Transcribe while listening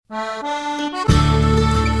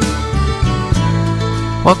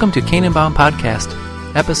Welcome to Canaan Bound Podcast,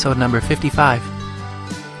 episode number 55.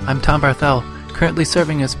 I'm Tom Barthel, currently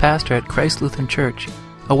serving as pastor at Christ Lutheran Church,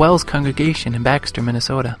 a WELS congregation in Baxter,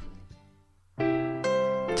 Minnesota.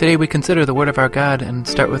 Today we consider the Word of our God and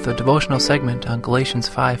start with a devotional segment on Galatians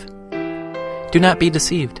 5. Do not be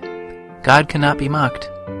deceived. God cannot be mocked.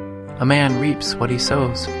 A man reaps what he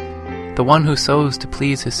sows. The one who sows to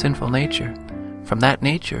please his sinful nature, from that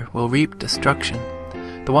nature will reap destruction.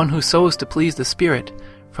 The one who sows to please the Spirit,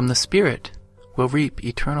 from the Spirit will reap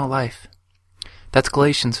eternal life. That's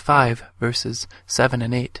Galatians 5, verses 7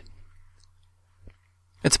 and 8.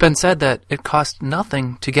 It's been said that it cost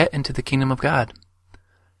nothing to get into the kingdom of God,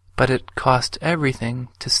 but it cost everything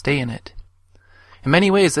to stay in it. In many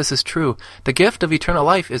ways, this is true. The gift of eternal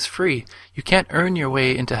life is free. You can't earn your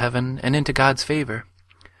way into heaven and into God's favor.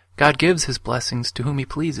 God gives His blessings to whom He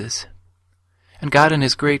pleases. And God in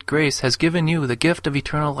His great grace has given you the gift of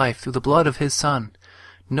eternal life through the blood of His Son.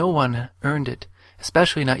 No one earned it,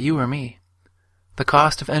 especially not you or me. The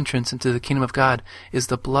cost of entrance into the kingdom of God is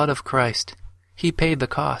the blood of Christ. He paid the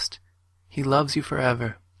cost. He loves you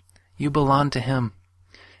forever. You belong to Him.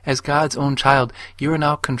 As God's own child, you are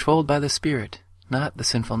now controlled by the Spirit, not the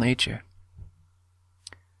sinful nature.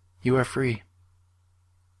 You are free.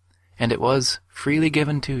 And it was freely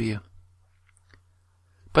given to you.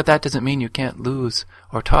 But that doesn't mean you can't lose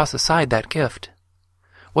or toss aside that gift.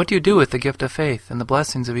 What do you do with the gift of faith and the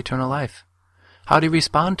blessings of eternal life? How do you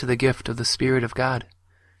respond to the gift of the Spirit of God?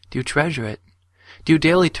 Do you treasure it? Do you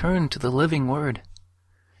daily turn to the living Word?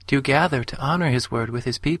 Do you gather to honor His Word with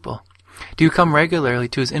His people? Do you come regularly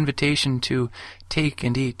to His invitation to take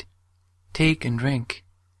and eat, take and drink,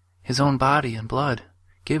 His own body and blood,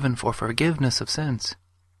 given for forgiveness of sins?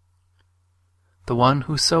 The one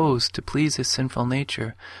who sows to please his sinful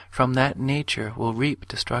nature, from that nature will reap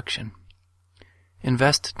destruction.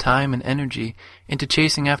 Invest time and energy into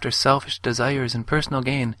chasing after selfish desires and personal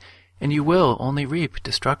gain, and you will only reap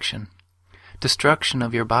destruction. Destruction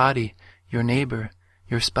of your body, your neighbor,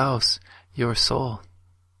 your spouse, your soul.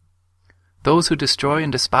 Those who destroy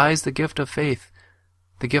and despise the gift of faith,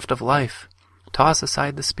 the gift of life, toss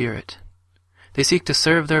aside the Spirit. They seek to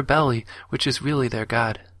serve their belly, which is really their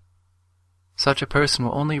God. Such a person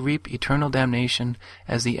will only reap eternal damnation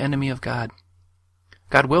as the enemy of God.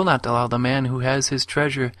 God will not allow the man who has his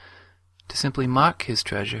treasure to simply mock his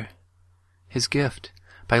treasure, his gift,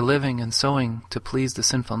 by living and sowing to please the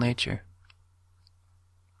sinful nature.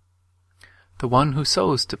 The one who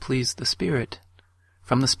sows to please the Spirit,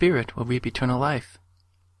 from the Spirit will reap eternal life.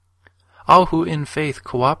 All who in faith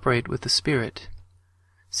cooperate with the Spirit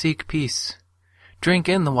seek peace, drink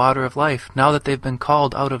in the water of life now that they've been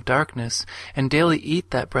called out of darkness, and daily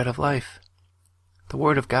eat that bread of life. The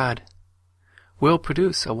Word of God will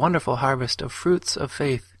produce a wonderful harvest of fruits of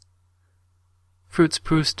faith. Fruits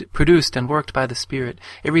produced and worked by the Spirit.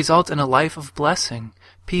 It results in a life of blessing,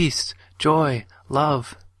 peace, joy,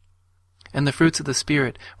 love. And the fruits of the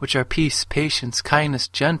Spirit, which are peace, patience, kindness,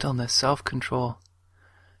 gentleness, self-control.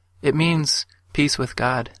 It means peace with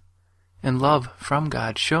God and love from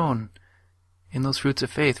God shown in those fruits of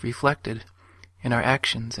faith reflected in our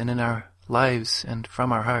actions and in our lives and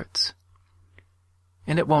from our hearts.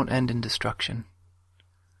 And it won't end in destruction,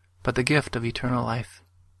 but the gift of eternal life.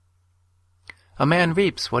 A man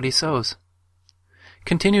reaps what he sows.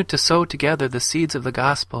 Continue to sow together the seeds of the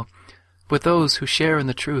gospel with those who share in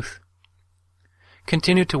the truth.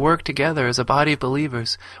 Continue to work together as a body of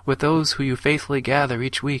believers with those who you faithfully gather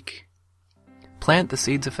each week. Plant the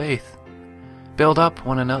seeds of faith. Build up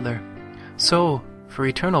one another. Sow for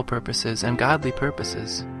eternal purposes and godly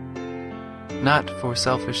purposes, not for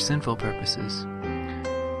selfish, sinful purposes.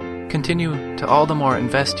 Continue to all the more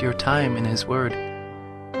invest your time in His Word,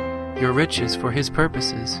 your riches for His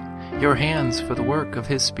purposes, your hands for the work of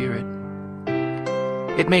His Spirit.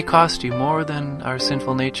 It may cost you more than our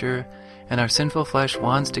sinful nature and our sinful flesh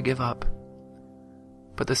wants to give up,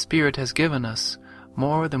 but the Spirit has given us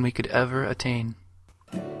more than we could ever attain.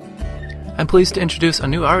 I'm pleased to introduce a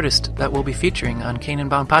new artist that we'll be featuring on Canaan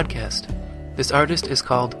Bound Podcast. This artist is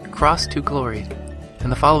called Cross to Glory, and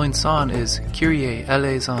the following song is Kyrie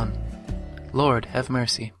eleison, Lord have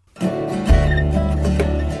mercy.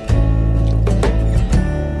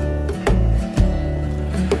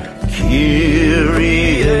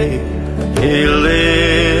 Kyrie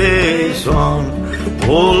eleison,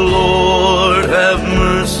 O Lord have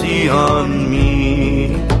mercy on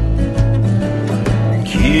me.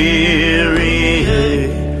 Kyrie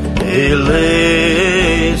eleison,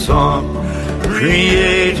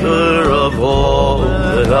 Creator of all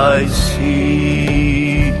that I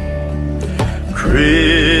see.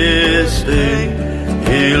 Christe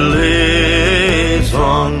eleison,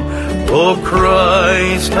 O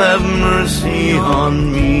Christ, have mercy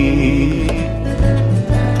on me.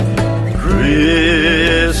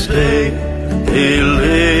 Christe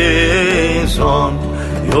eleison,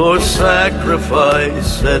 your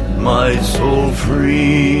sacrifice set my soul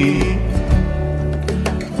free.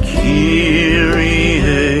 Kyrie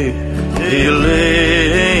eleison,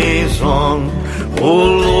 O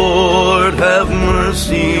Lord, have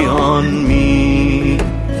mercy on me.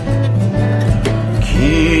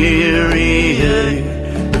 Kyrie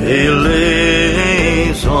eleison,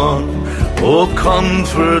 O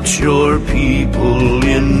comfort your people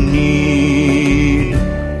in need.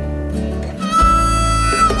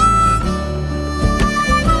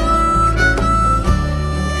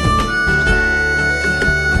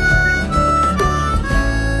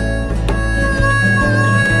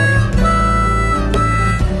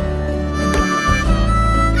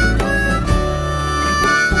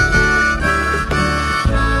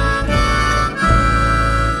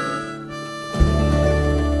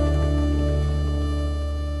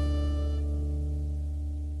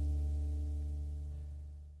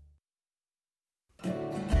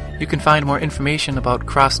 You can find more information about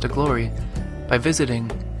Cross to Glory by visiting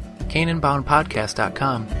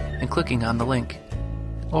CanaanBoundPodcast.com and clicking on the link,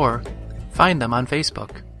 or find them on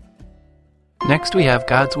Facebook. Next we have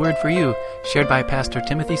God's Word for You, shared by Pastor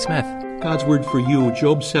Timothy Smith. God's Word for You,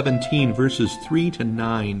 Job 17, verses 3 to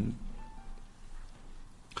 9.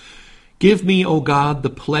 Give me, O God, the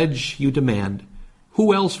pledge you demand.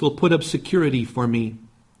 Who else will put up security for me?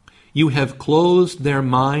 You have closed their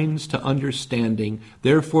minds to understanding,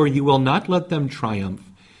 therefore you will not let them triumph.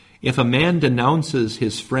 If a man denounces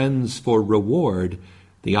his friends for reward,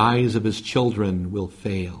 the eyes of his children will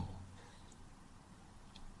fail.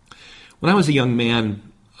 When I was a young man,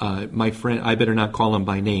 my friend, I better not call him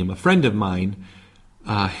by name, a friend of mine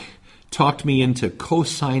talked me into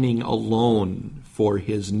co-signing a loan for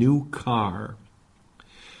his new car.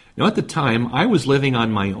 Now at the time, I was living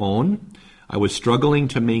on my own. I was struggling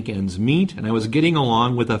to make ends meet, and I was getting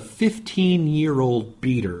along with a 15-year-old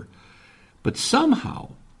beater. But somehow,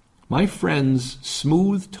 my friend's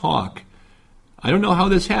smooth talk, I don't know how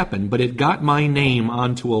this happened, but it got my name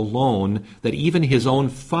onto a loan that even his own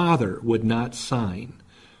father would not sign.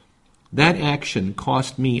 That action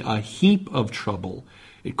cost me a heap of trouble.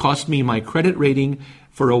 It cost me my credit rating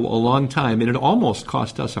for a long time, and it almost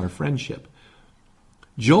cost us our friendship.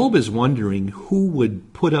 Job is wondering who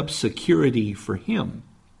would put up security for him.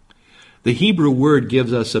 The Hebrew word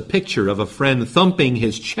gives us a picture of a friend thumping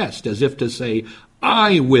his chest as if to say,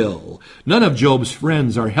 I will. None of Job's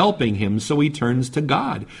friends are helping him, so he turns to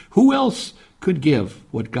God. Who else could give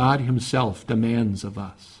what God himself demands of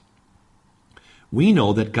us? We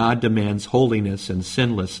know that God demands holiness and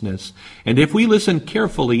sinlessness, and if we listen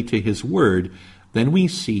carefully to his word, then we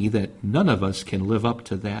see that none of us can live up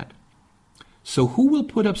to that. So who will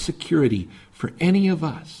put up security for any of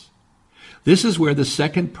us? This is where the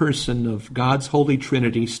second person of God's Holy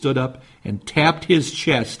Trinity stood up and tapped his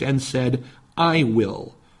chest and said, I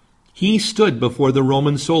will. He stood before the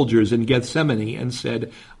Roman soldiers in Gethsemane and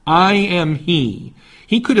said, I am he.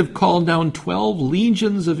 He could have called down 12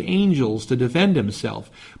 legions of angels to defend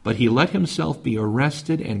himself, but he let himself be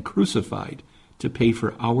arrested and crucified to pay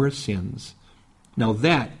for our sins. Now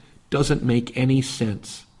that doesn't make any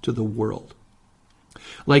sense to the world.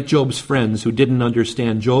 Like Job's friends who didn't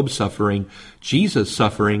understand Job's suffering, Jesus'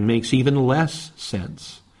 suffering makes even less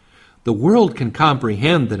sense. The world can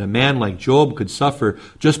comprehend that a man like Job could suffer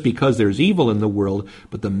just because there's evil in the world,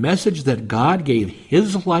 but the message that God gave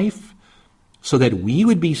his life so that we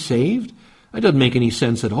would be saved, that doesn't make any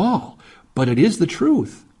sense at all, but it is the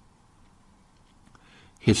truth.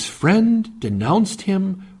 His friend denounced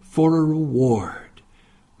him for a reward.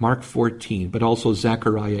 Mark 14, but also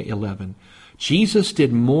Zechariah 11. Jesus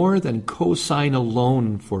did more than co-sign a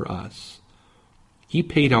loan for us. He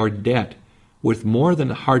paid our debt with more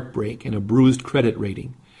than heartbreak and a bruised credit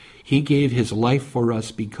rating. He gave his life for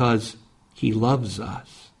us because he loves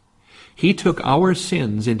us. He took our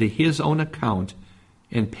sins into his own account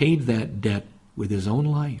and paid that debt with his own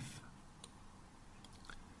life.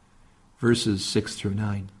 Verses 6 through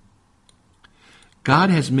 9.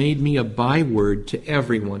 God has made me a byword to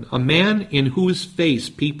everyone, a man in whose face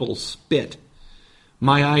people spit.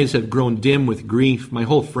 My eyes have grown dim with grief. My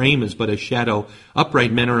whole frame is but a shadow.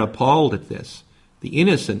 Upright men are appalled at this. The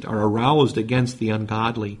innocent are aroused against the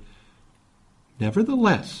ungodly.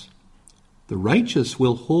 Nevertheless, the righteous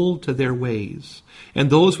will hold to their ways, and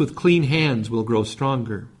those with clean hands will grow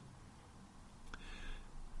stronger.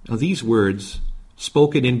 Now these words,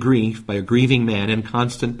 spoken in grief by a grieving man in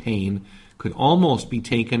constant pain, could almost be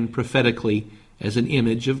taken prophetically as an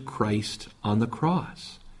image of Christ on the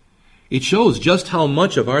cross. It shows just how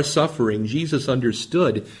much of our suffering Jesus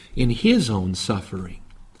understood in his own suffering.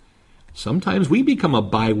 Sometimes we become a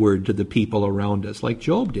byword to the people around us, like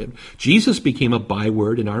Job did. Jesus became a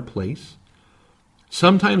byword in our place.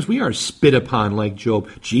 Sometimes we are spit upon like Job.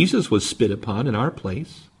 Jesus was spit upon in our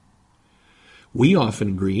place. We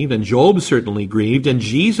often grieve, and Job certainly grieved, and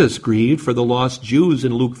Jesus grieved for the lost Jews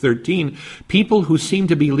in Luke 13. People who seem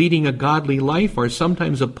to be leading a godly life are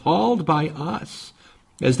sometimes appalled by us,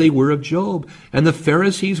 as they were of Job. And the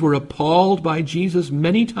Pharisees were appalled by Jesus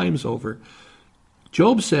many times over.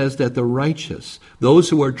 Job says that the righteous, those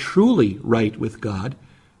who are truly right with God,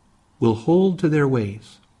 will hold to their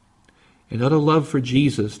ways. And out of love for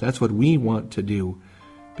Jesus, that's what we want to do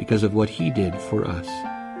because of what he did for us.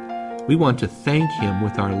 We want to thank him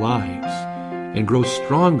with our lives and grow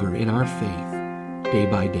stronger in our faith day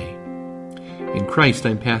by day. In Christ,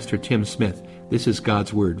 I'm Pastor Tim Smith. This is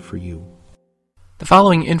God's Word for you. The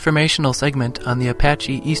following informational segment on the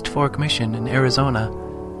Apache East Fork Mission in Arizona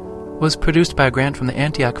was produced by a grant from the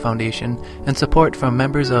Antioch Foundation and support from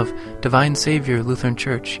members of Divine Savior Lutheran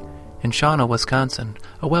Church in Shawnee, Wisconsin,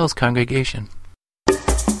 a WELS congregation.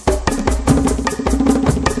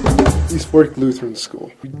 East Fork Lutheran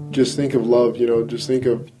School. Just think of love, just think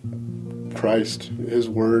of Christ, his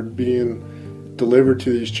word being delivered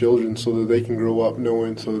to these children so that they can grow up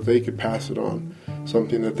knowing, so that they could pass it on,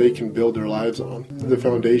 something that they can build their lives on. The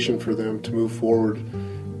foundation for them to move forward,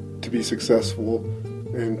 to be successful,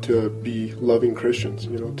 and to be loving Christians,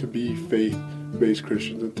 to be faith-based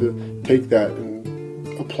Christians, and to take that and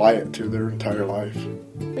apply it to their entire life.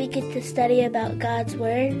 We get to study about God's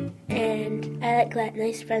Word, and I like that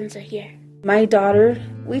nice friends are here. My daughter,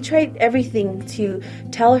 we tried everything to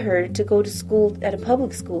tell her to go to school at a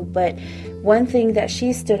public school, but one thing that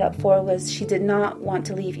she stood up for was she did not want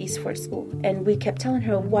to leave East Fork School. And we kept telling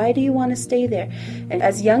her, why do you want to stay there? And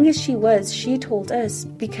as young as she was, she told us,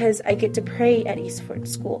 because I get to pray at East Fork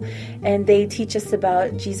School, and they teach us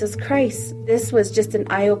about Jesus Christ. This was just an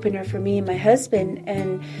eye-opener for me and my husband,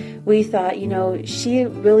 and we thought, she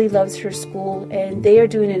really loves her school, and they are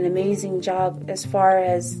doing an amazing job as far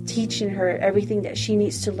as teaching her everything that she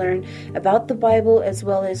needs to learn about the Bible, as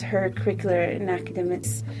well as her curricular and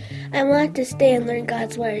academics. I want to stay and learn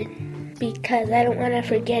God's Word because I don't want to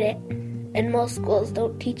forget it, and most schools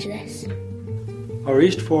don't teach this. Our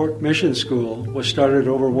East Fork Mission School was started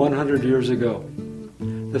over 100 years ago.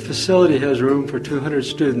 The facility has room for 200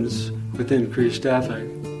 students with increased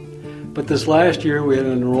staffing. But this last year we had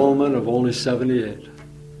an enrollment of only 78.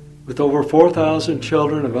 With over 4,000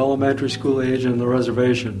 children of elementary school age on the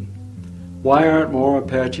reservation, why aren't more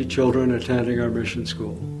Apache children attending our mission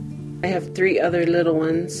school? I have 3 other little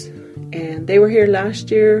ones, and they were here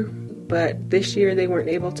last year, but this year they weren't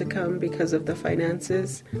able to come because of the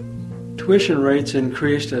finances. Tuition rates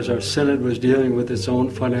increased as our synod was dealing with its own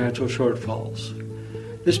financial shortfalls.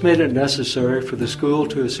 This made it necessary for the school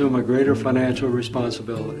to assume a greater financial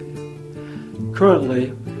responsibility.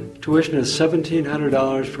 Currently, tuition is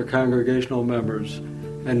 $1,700 for congregational members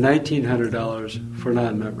and $1,900 for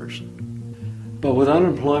non-members. But with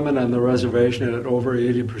unemployment on the reservation at over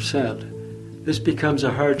 80%, this becomes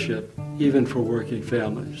a hardship even for working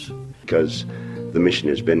families. Because the mission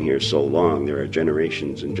has been here so long, there are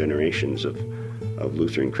generations and generations of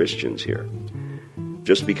Lutheran Christians here.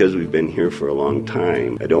 Just because we've been here for a long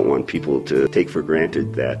time, I don't want people to take for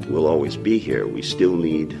granted that we'll always be here. We still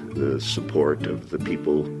need the support of the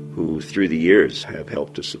people who, through the years, have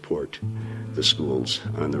helped to support the schools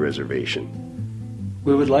on the reservation.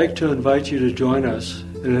 We would like to invite you to join us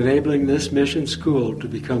in enabling this mission school to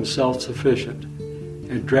become self-sufficient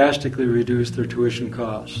and drastically reduce their tuition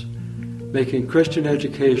costs, making Christian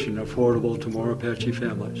education affordable to more Apache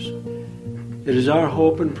families. It is our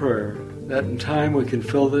hope and prayer that in time we can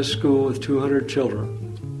fill this school with 200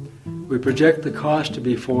 children. We project the cost to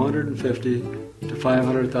be $450,000 to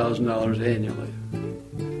 $500,000 annually.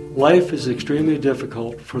 Life is extremely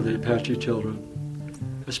difficult for the Apache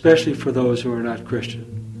children, especially for those who are not Christian.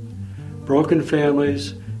 Broken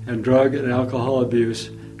families and drug and alcohol abuse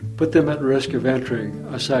put them at risk of entering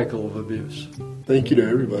a cycle of abuse. Thank you to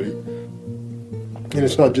everybody. And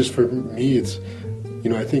it's not just for me, it's,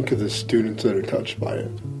 I think of the students that are touched by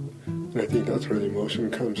it. And I think that's where the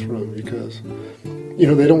emotion comes from, because,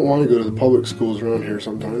 they don't want to go to the public schools around here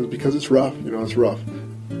sometimes because it's rough, it's rough.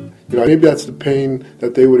 Maybe that's the pain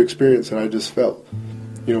that they would experience that I just felt,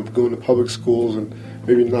 going to public schools and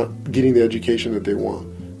maybe not getting the education that they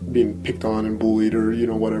want, being picked on and bullied or,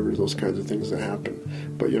 whatever, those kinds of things that happen.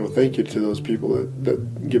 But, thank you to those people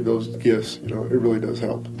that give those gifts. It really does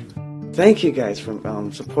help. Thank you guys for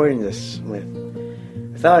supporting this.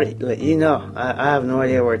 Without it, I have no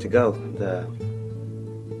idea where to go.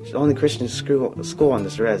 It's the only Christian school on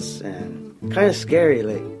this res, and kind of scary,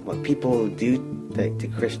 what people do to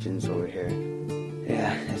Christians over here.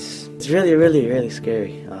 Yeah, it's really, really, really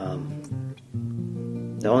scary.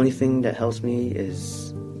 The only thing that helps me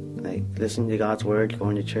is listening to God's word,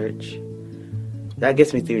 going to church. That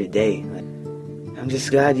gets me through the day. I'm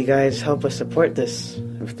just glad you guys help us support this.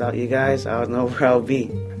 Without you guys, I don't know where I'll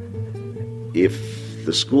be. If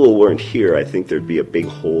the school weren't here, I think there'd be a big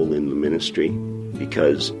hole in the ministry,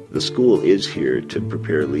 because the school is here to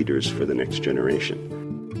prepare leaders for the next generation.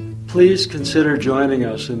 Please consider joining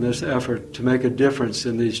us in this effort to make a difference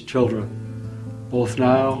in these children, both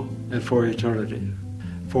now and for eternity.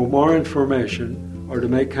 For more information or to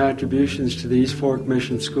make contributions to the East Fork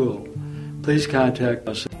Mission School, please contact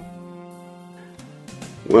us.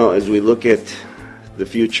 Well, as we look at the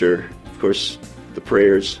future, of course, the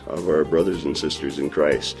prayers of our brothers and sisters in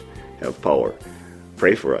Christ have power.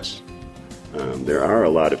 Pray for us. There are a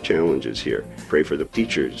lot of challenges here. Pray for the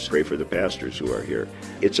teachers, pray for the pastors who are here.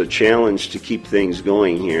 It's a challenge to keep things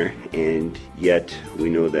going here, and yet we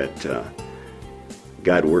know that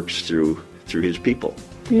God works through His people.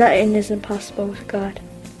 Nothing is impossible with God.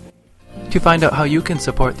 To find out how you can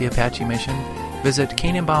support the Apache Mission, visit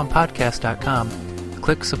CanaanBoundPodcast.com,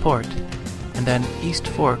 click Support, and then East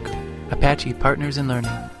Fork, Apache Partners in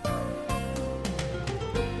Learning.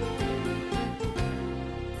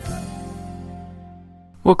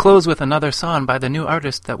 We'll close with another song by the new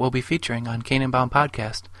artist that we'll be featuring on Canaan Bound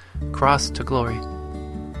Podcast, Cross to Glory.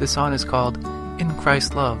 This song is called In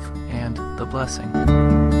Christ's Love and the Blessing.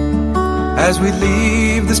 As we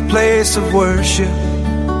leave this place of worship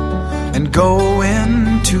and go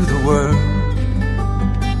into the world,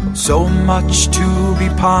 so much to be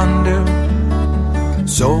pondered,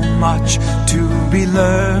 so much to be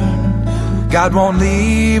learned. God won't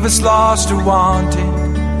leave us lost or wanting.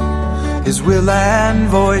 His will and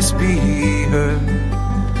voice be heard.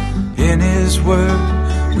 In His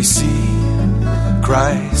word we see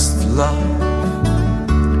Christ's love.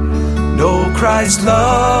 Know Christ's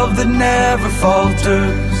love that never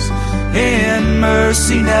falters, in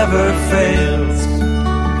mercy never fails.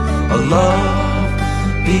 A love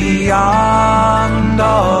beyond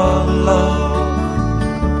all love.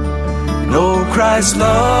 Know Christ's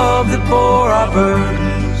love that bore our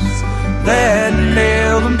burdens, that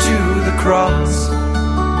nailed Him to the cross.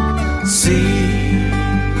 See,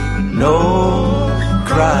 know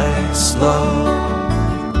Christ's love.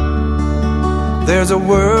 There's a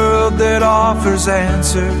world that offers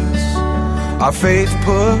answers, our faith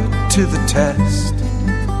put to the test,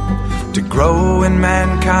 to grow in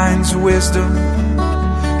mankind's wisdom,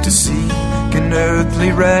 to seek an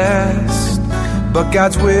earthly rest. But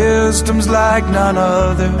God's wisdom's like none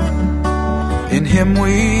other, in Him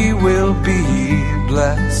we will be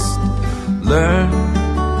blessed. Learn,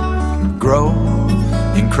 grow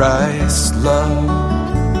in Christ's love.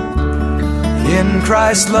 In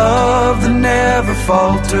Christ's love that never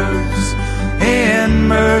falters, in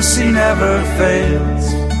mercy never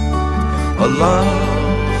fails. A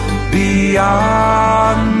love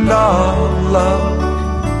beyond all love.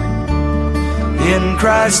 In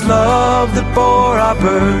Christ's love that bore our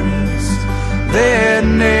burdens,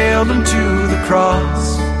 then nailed Him to the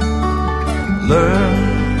cross.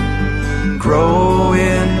 Learn, grow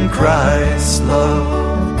in Christ's love.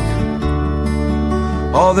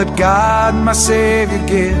 All that God, my Savior,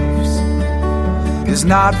 gives is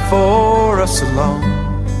not for us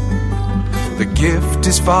alone. The gift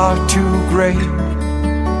is far too great,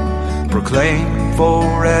 proclaim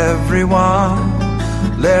for everyone.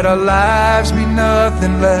 Let our lives be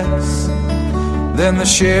nothing less than the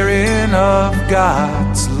sharing of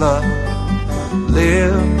God's love.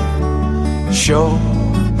 Live, show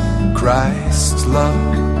Christ's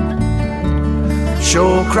love.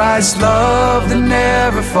 Show Christ's love that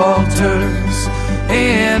never falters,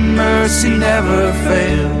 in mercy never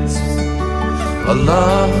fails. A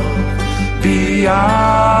love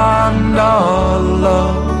beyond all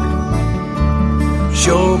love.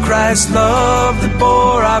 Show Christ's love that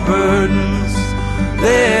bore our burdens,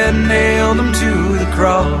 then nailed Him to the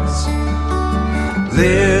cross.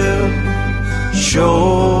 Live,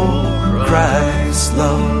 show Christ's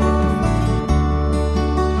love.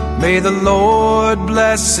 May the Lord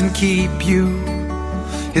bless and keep you,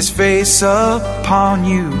 His face upon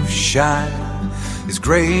you shine, His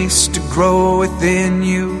grace to grow within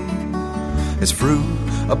you, His fruit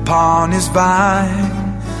upon His vine.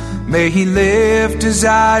 May He lift His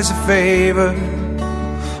eyes of favor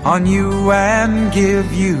on you and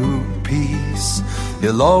give you peace.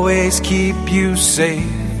 He'll always keep you safe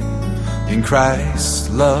in Christ's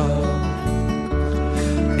love.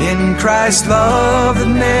 In Christ's love that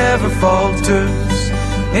never falters,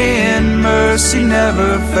 in mercy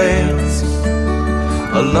never fails,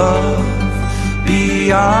 a love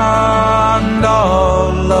beyond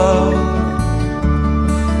all love.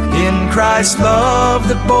 In Christ's love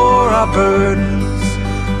that bore our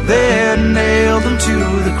burdens, then nailed them to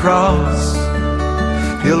the cross.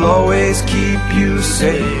 He'll always keep you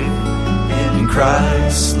safe in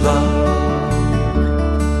Christ's love.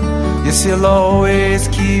 Yes, He'll always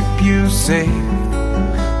keep you safe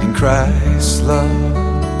in Christ's love.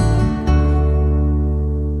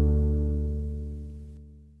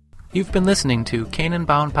 You've been listening to Canaan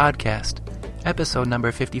Bound Podcast, episode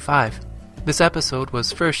number 55. This episode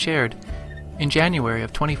was first shared in January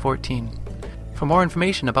of 2014. For more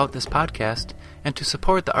information about this podcast and to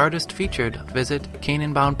support the artist featured, visit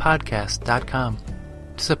CanaanBoundPodcast.com.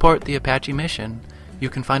 To support the Apache mission, you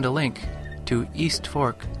can find a link to East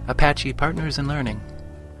Fork Apache Partners in Learning.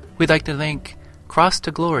 We'd like to thank Cross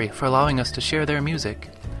to Glory for allowing us to share their music.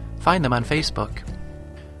 Find them on Facebook.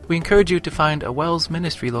 We encourage you to find a WELS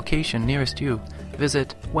ministry location nearest you.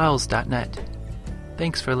 Visit wels.net.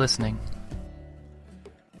 Thanks for listening.